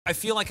I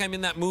feel like I'm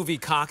in that movie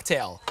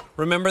Cocktail.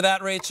 Remember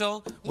that,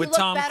 Rachel? With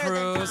Tom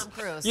Cruise.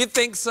 You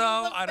think so?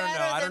 I don't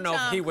know. I don't know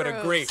if he would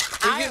agree.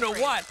 But you know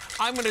what?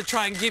 I'm going to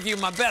try and give you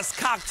my best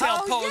cocktail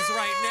pose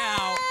right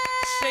now.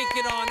 Shake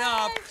it on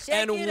up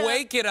and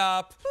wake it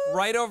up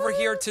right over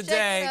here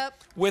today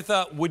with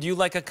a, would you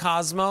like a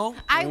Cosmo?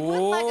 I would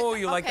like a,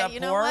 you like that you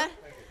pour? know what?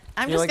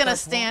 I'm just going to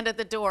stand at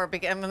the door.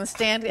 I'm going to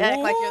stand act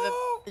like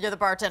you're the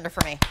bartender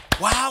for me.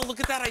 Wow, look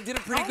at that. I did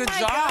a pretty good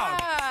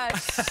job.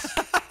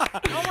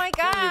 Oh my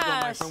gosh. Here you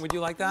go, my friend. Would you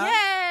like that?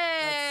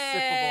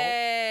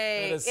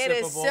 Yay! That's sippable. It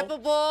is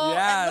sippable.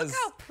 Yes. And look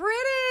how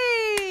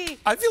pretty.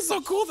 I feel so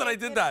cool that I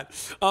did that.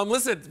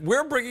 Listen,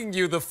 we're bringing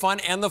you the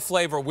fun and the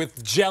flavor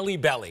with Jelly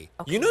Belly.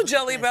 Okay, you know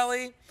Jelly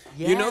Belly?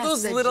 Yes, you know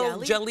those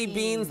little jelly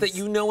beans that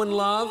you know and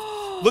love?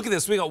 Look at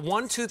this. We got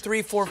 1, 2,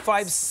 3, 4,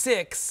 5,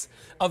 6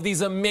 of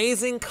these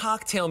amazing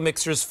cocktail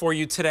mixers for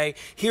you today.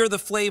 Here are the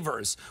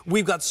flavors.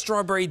 We've got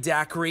strawberry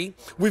daiquiri.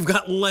 We've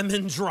got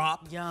lemon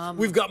drop. Yum.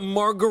 We've got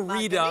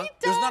margarita.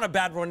 There's not a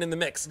bad one in the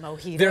mix.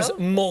 Mojito. There's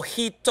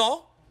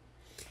mojito.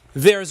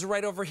 There's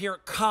right over here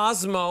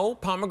Cosmo,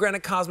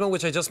 pomegranate Cosmo,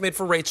 which I just made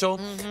for Rachel.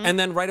 And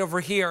then right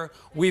over here,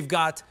 we've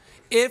got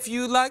if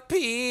you like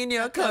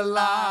pina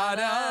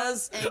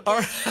coladas.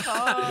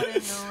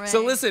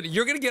 So listen,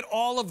 you're going to get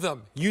all of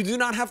them. You do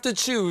not have to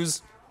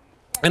choose.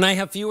 And I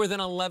have fewer than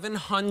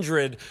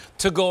 1,100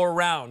 to go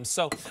around.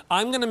 So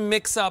I'm going to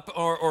mix up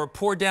or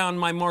pour down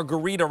my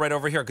margarita right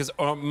over here. Because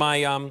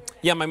my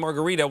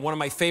margarita, one of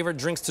my favorite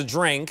drinks to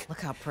drink.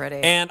 Look how pretty.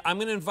 And I'm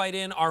going to invite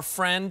in our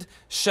friend,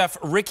 Chef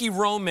Ricky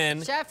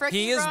Roman. Chef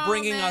Ricky He is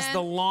bringing us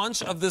the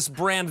launch of this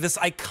brand, this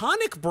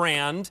iconic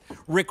brand,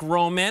 Rick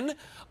Roman.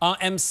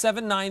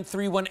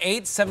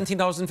 M79318,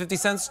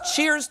 $17.50.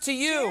 Cheers to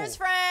you. Cheers,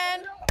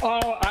 friend.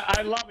 Oh,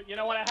 I love it. You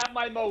know what? I have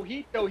my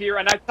mojito here,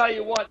 and I tell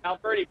you what,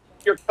 Alberti,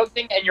 your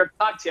cooking and your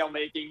cocktail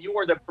making, you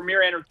are the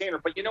premier entertainer.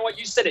 But you know what?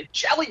 You said it.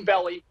 Jelly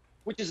Belly,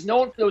 which is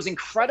known for those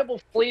incredible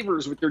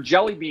flavors with their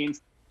jelly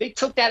beans, they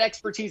took that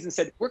expertise and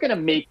said, we're going to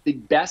make the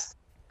best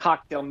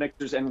cocktail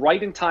mixers. And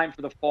right in time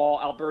for the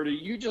fall, Alberti,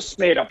 you just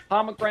made a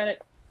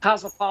pomegranate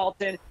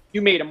cosmopolitan.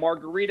 You made a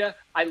margarita.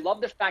 I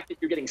love the fact that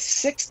you're getting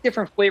 6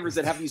 different flavors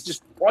that have these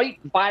just bright,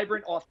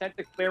 vibrant,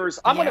 authentic flavors.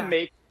 I'm going to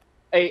make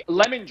a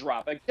lemon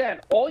drop.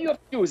 Again, all you have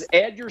to do is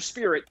add your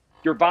spirit,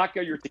 your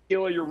vodka, your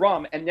tequila, your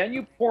rum, and then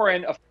you pour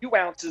in a few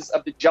ounces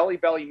of the Jelly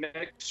Belly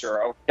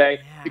mixer, okay?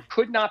 Yeah. It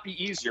could not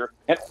be easier.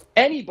 And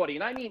anybody,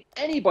 and I mean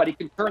anybody,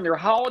 can turn their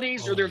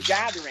holidays or their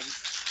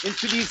gatherings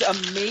into these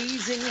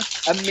amazing,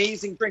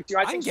 amazing drinks. You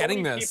know, I think I'm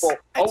getting this. People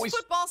always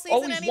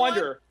anyone?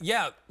 wonder.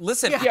 Yeah,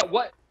 listen. Yeah,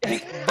 what?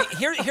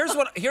 Here's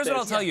what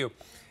I'll tell you.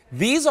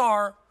 These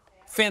are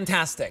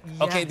fantastic.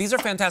 Okay, these are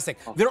fantastic.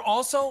 They're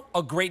also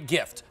a great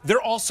gift.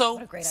 They're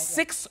also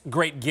 6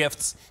 great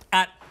gifts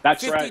at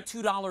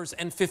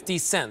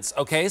 $52.50.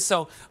 Okay,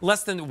 so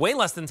way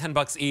less than 10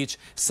 bucks each.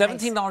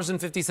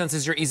 $17.50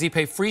 is your easy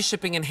pay, free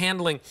shipping and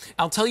handling.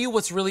 I'll tell you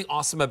what's really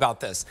awesome about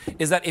this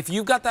is that if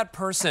you've got that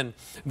person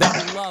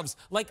that loves,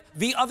 like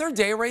the other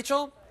day,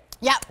 Rachel.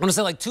 Yeah. I'm gonna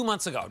say like 2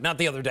 months ago, not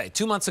the other day,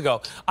 2 months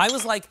ago, I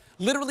was like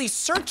literally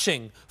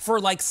searching for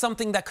like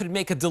something that could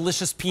make a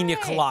delicious pina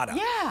colada.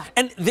 Yeah.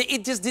 And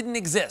it just didn't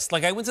exist.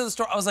 Like I went to the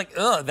store, I was like,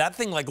 ugh, that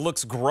thing like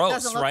looks gross,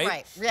 Doesn't look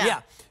right.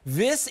 Yeah.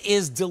 This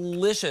is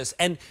delicious.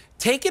 And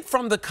take it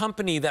from the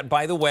company that,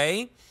 by the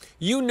way,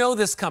 you know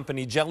this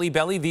company, Jelly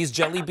Belly, these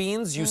jelly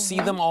beans, you see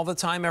them all the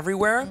time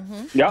everywhere.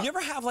 Yeah. You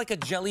ever have like a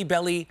Jelly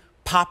Belly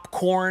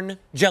popcorn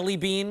jelly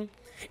bean?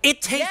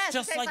 It tastes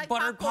just like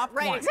buttered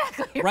popcorn. Right,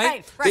 exactly.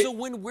 Right? Right. So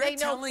when we're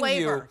telling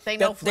you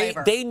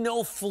that they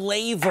know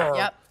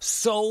flavor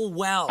so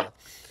well.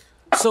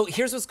 So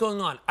here's what's going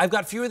on. I've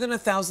got fewer than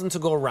 1,000 to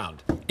go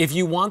around. If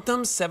you want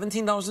them,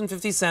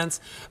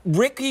 $17.50.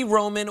 Ricky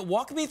Roman,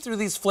 walk me through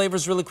these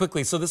flavors really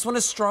quickly. So this one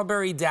is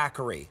strawberry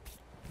daiquiri.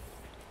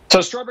 So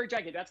strawberry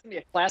daiquiri, that's going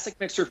to be a classic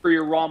mixer for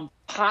your rum.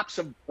 Pops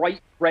of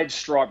bright red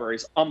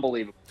strawberries.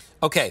 Unbelievable.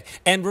 Okay.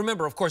 And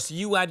remember, of course,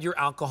 you add your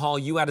alcohol.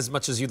 You add as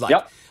much as you'd like.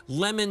 Yep.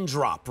 Lemon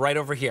drop right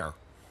over here.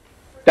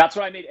 That's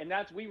what I made. And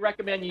we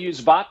recommend you use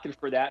vodka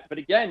for that. But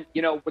again,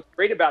 you know, what's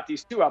great about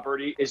these too,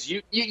 Alberti, is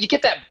you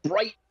get that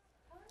bright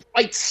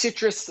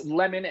citrus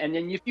lemon. And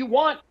then if you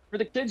want, for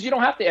the kids, you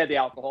don't have to add the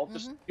alcohol.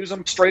 Just use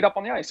them straight up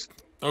on the ice.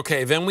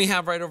 Okay, then we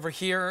have right over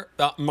here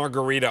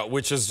margarita,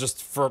 which is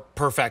just for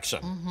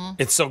perfection.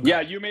 It's so good. Yeah,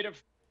 you made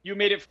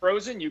it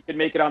frozen. You can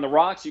make it on the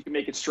rocks. You can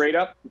make it straight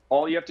up.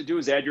 All you have to do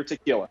is add your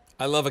tequila.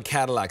 I love a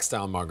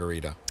Cadillac-style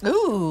margarita.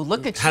 Ooh,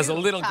 look at you. Has a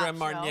little Grand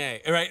Marnier,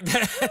 right?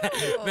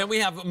 Then we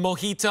have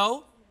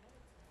mojito.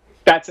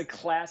 That's a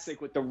classic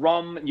with the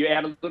rum. You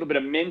add a little bit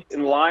of mint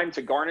and lime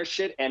to garnish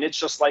it, and it's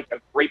just like a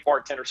great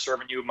bartender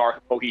serving you a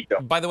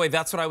mojito. By the way,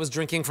 that's what I was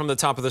drinking from the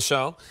top of the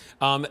show.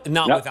 Not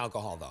with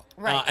alcohol, though.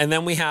 Right. And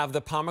then we have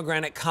the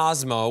pomegranate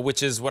Cosmo,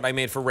 which is what I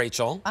made for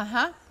Rachel.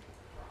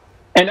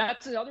 And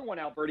that's another one,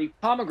 Alberti.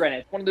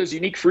 Pomegranate. It's one of those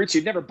unique fruits.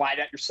 You'd never buy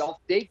that yourself.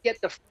 They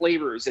get the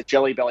flavors at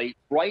Jelly Belly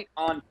right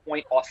on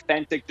point,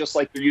 authentic, just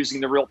like they're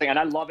using the real thing. And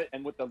I love it.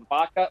 And with the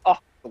vodka, oh,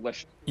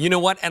 delicious. You know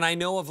what? And I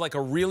know of like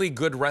a really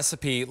good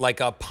recipe,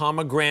 like a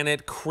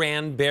pomegranate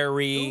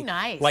cranberry, Ooh,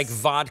 nice. like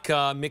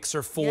vodka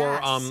mixer for,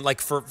 Yes. like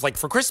for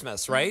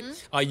Christmas, right?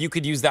 You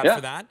could use that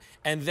for that.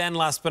 And then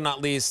last but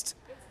not least,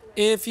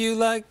 if you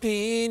like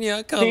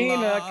pina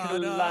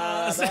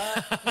coladas.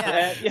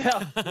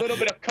 Yeah, a little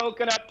bit of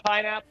coconut,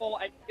 pineapple.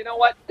 And you know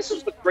what? This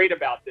is what's great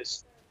about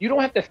this. You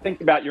don't have to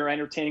think about your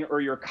entertaining or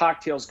your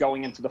cocktails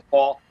going into the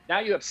fall.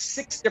 Now you have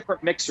 6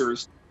 different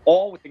mixers,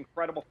 all with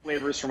incredible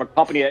flavors from a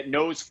company that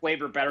knows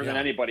flavor better than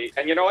anybody.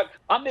 And you know what?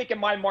 I'm making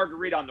my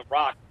margarita on the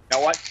rock. You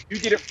know what? You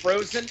did it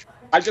frozen.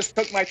 I just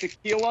took my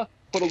tequila,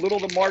 put a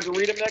little of the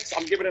margarita mix.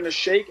 I'm giving it a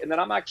shake, and then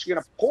I'm actually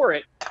going to pour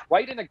it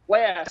right in a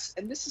glass.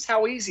 And this is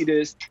how easy it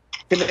is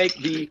to make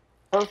the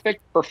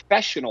perfect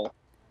professional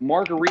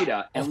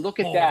margarita. And look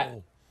at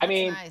that. I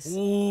mean,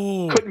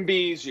 couldn't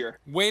be easier.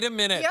 Wait a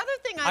minute. The other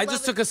thing I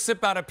just took a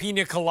sip out of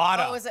pina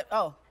colada. Oh, is it?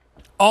 Oh.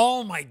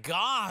 Oh my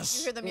gosh.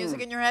 You hear the music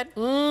in your head?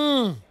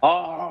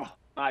 Oh,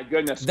 my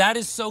goodness. That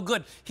is so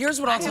good. Here's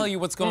what I'll tell you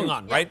what's going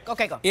on, right?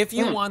 Okay, go. If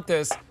you want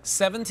this,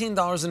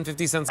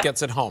 $17.50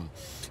 gets it home.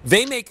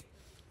 They make,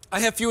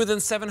 I have fewer than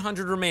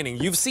 700 remaining.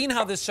 You've seen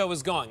how this show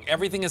is going.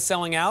 Everything is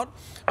selling out.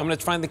 I'm going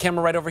to find the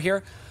camera right over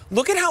here.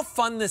 Look at how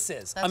fun this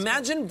is.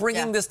 Imagine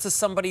bringing this to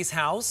somebody's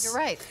house. You're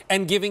right.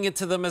 And giving it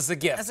to them as a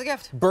gift. As a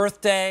gift.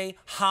 Birthday,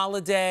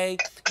 holiday,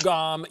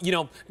 you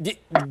know,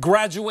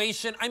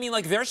 graduation. I mean,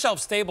 like, they're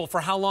shelf-stable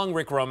for how long,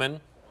 Rick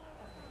Roman?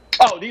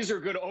 Oh, these are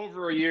good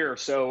over a year.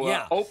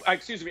 So,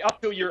 excuse me, up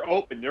to a year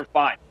open, they're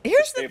fine.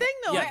 Here's the thing,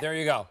 though. Yeah, there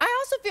you go. I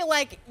also feel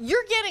like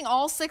you're getting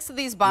all 6 of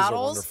these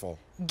bottles. These are wonderful.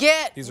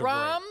 Get These are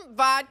rum,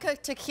 vodka,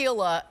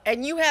 tequila,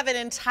 and you have an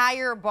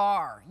entire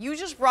bar. You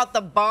just brought the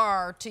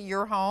bar to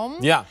your home.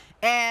 Yeah.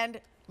 And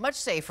much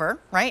safer,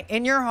 right?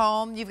 In your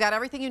home, you've got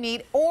everything you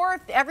need. Or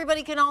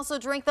everybody can also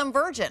drink them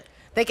virgin.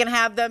 They can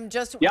have them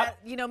just,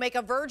 you know, make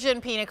a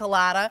virgin pina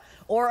colada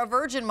or a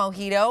virgin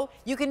mojito.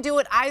 You can do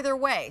it either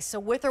way, so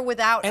with or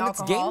without alcohol. And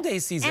it's game day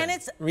season. And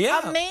it's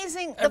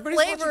amazing. Everybody's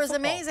the flavor is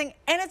watching football. amazing,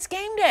 and it's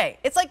game day.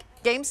 It's like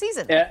game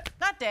season. Yeah.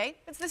 Not day,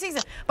 it's the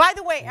season. By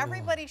the way,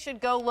 everybody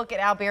should go look at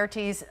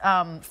Alberti's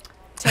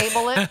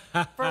table it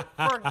for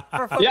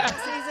football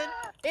season.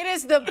 It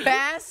is the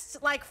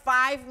best, like,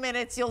 5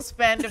 minutes you'll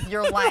spend of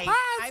your life.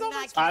 I'm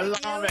not kidding I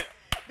love it.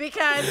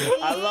 Because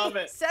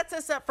he sets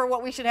us up for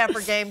what we should have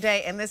for game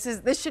day, and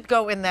this should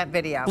go in that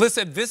video.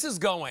 Listen, this is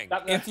going.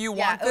 If you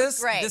want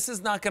this, this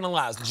is not going to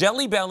last.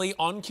 Jelly Belly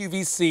on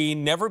QVC,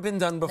 never been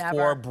done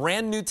before,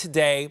 brand new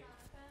today.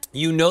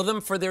 You know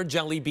them for their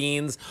jelly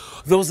beans,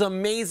 those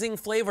amazing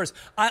flavors.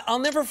 I'll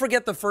never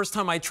forget the first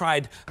time I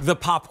tried the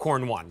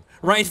popcorn one,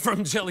 right,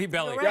 from Jelly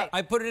Belly. Right.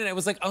 I put it in, I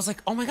was like,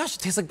 oh my gosh, it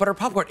tastes like butter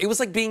popcorn. It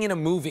was like being in a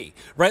movie,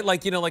 right?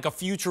 Like, you know, like a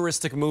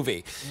futuristic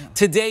movie. Yeah.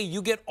 Today,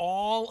 you get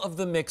all of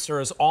the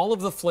mixers, all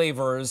of the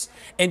flavors,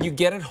 and you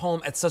get it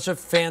home at such a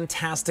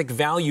fantastic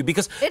value.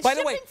 Because, by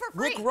the way,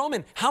 Rick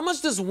Roman, how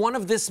much does one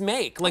of this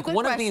make? Like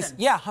one of these,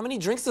 how many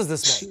drinks does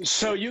this make?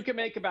 So you can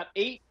make about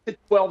 8 to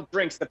 12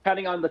 drinks,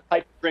 depending on the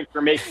type of drink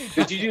you're making.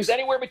 Because you use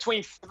anywhere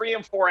between 3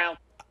 and 4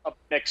 ounces of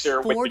mixer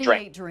with the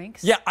drink. 48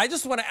 drinks. Yeah, I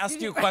just want to ask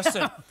you a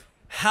question.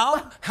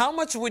 How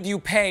much would you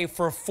pay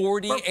for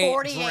 48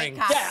 drinks?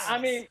 Cocktails. Yeah, I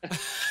mean,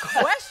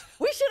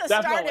 we should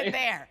have started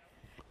there.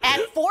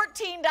 At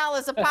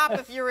 $14 a pop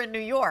if you're in New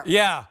York.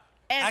 Yeah.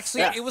 And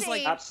actually, it was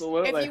like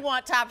absolutely if you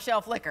want top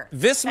shelf liquor.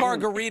 This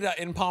margarita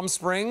in Palm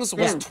Springs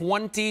was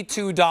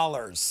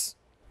 $22.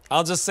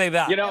 I'll just say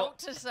that. You know, note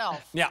to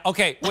self. Yeah,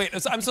 okay, wait,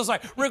 I'm so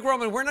sorry. Rick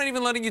Roman, we're not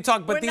even letting you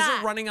talk, but these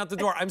are running out the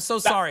door. I'm so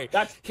sorry.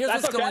 Here's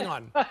what's going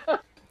on.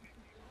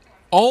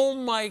 Oh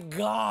my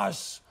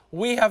gosh,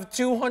 we have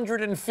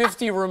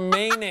 250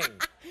 remaining.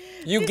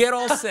 You get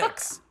all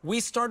 6. We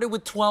started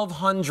with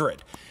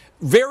 1,200.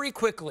 Very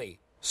quickly,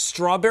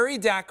 strawberry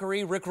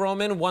daiquiri, Rick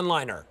Roman,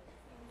 one-liner.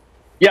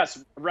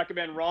 Yes,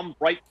 recommend rum,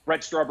 bright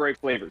red strawberry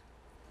flavored.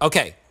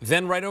 Okay,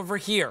 then right over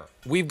here,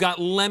 we've got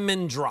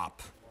lemon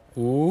drop.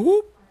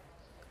 Ooh.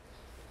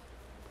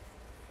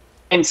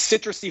 And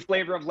citrusy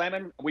flavor of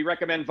lemon, we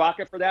recommend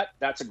vodka for that.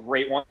 That's a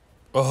great one.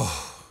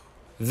 Oh.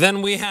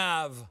 Then we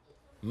have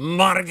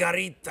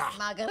margarita.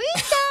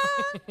 Margarita.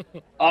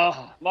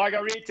 Oh,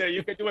 margarita.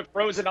 You can do it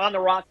frozen on the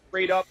rock,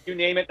 straight up. You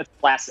name it. It's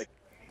classic.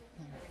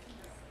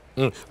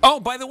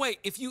 Oh, by the way,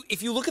 if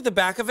you look at the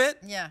back of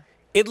it,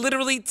 it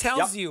literally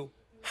tells you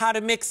how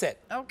to mix it.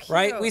 Oh, cute.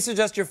 Right? We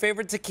suggest your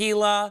favorite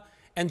tequila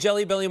and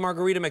Jelly Belly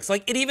margarita mix.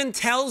 Like, it even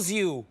tells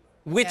you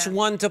which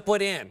one to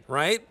put in,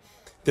 right?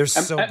 They're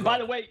so good. And by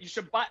the way, you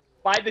should buy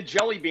the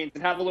jelly beans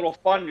and have a little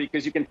fun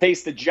because you can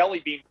taste the jelly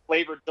bean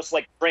flavored just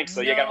like drinks.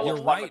 So you got a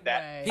little fun with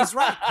that. He's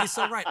right. He's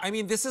so right. I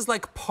mean, this is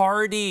like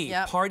party.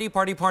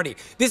 Party.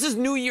 This is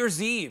New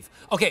Year's Eve.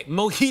 Okay,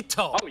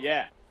 mojito. Oh,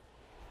 yeah.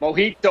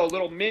 Mojito, a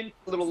little mint,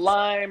 a little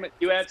lime.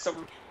 You add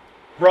some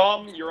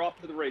rum, you're off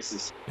to the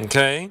races.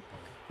 Okay.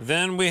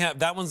 Then we have,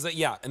 that one's,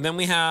 and then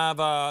we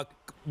have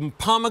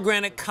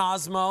pomegranate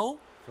Cosmo.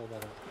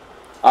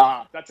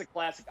 That's a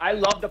classic. I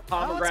love the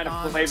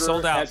pomegranate flavor.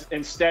 Sold out. As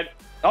instead.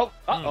 Oh,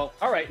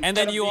 all right. And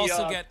then you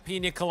also get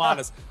pina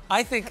coladas.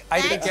 I think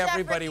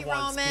everybody Ricky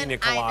wants Roman. pina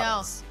I know.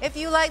 coladas. If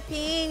you like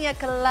pina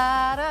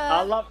colada.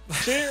 I love.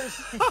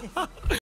 Cheers.